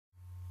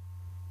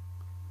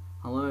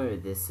Hello,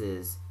 this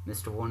is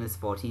Mr.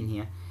 Warners14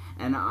 here,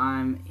 and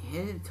I'm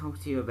here to talk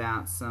to you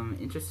about some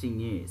interesting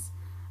news.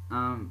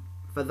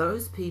 For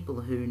those people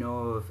who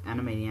know of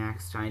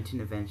Animaniacs, Tiny Toon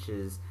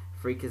Adventures,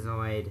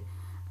 Freakazoid,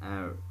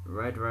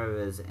 Red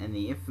Rovers, and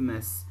the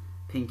infamous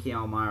Pinky,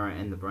 Elmira,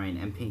 and the Brain,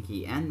 and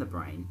Pinky and the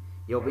Brain,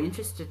 you'll be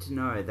interested to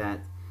know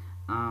that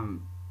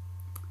Tom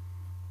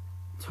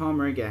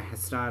Ruegger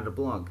has started a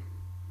blog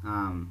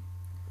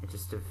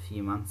just a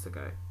few months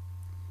ago.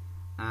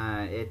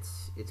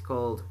 It's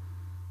called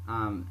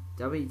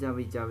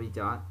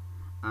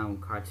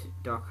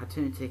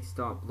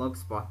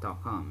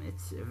www.cartoonetics.blogspot.com.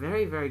 It's a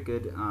very, very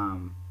good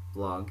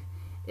blog.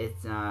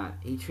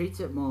 He treats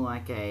it more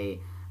like a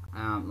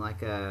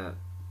DeviantArt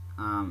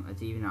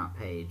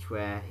page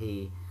where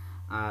he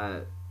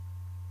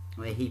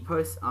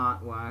posts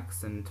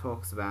artworks and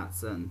talks about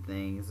certain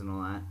things and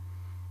all that.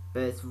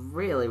 But it's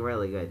really,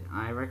 really good.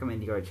 I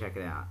recommend you go check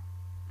it out.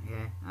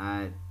 Okay,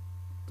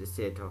 just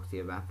here to talk to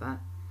you about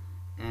that.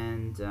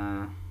 And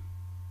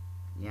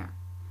yeah,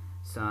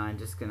 so I'm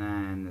just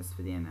gonna end this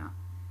video now.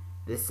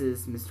 This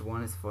is Mr.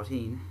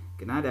 Warners14.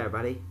 Good night,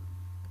 everybody.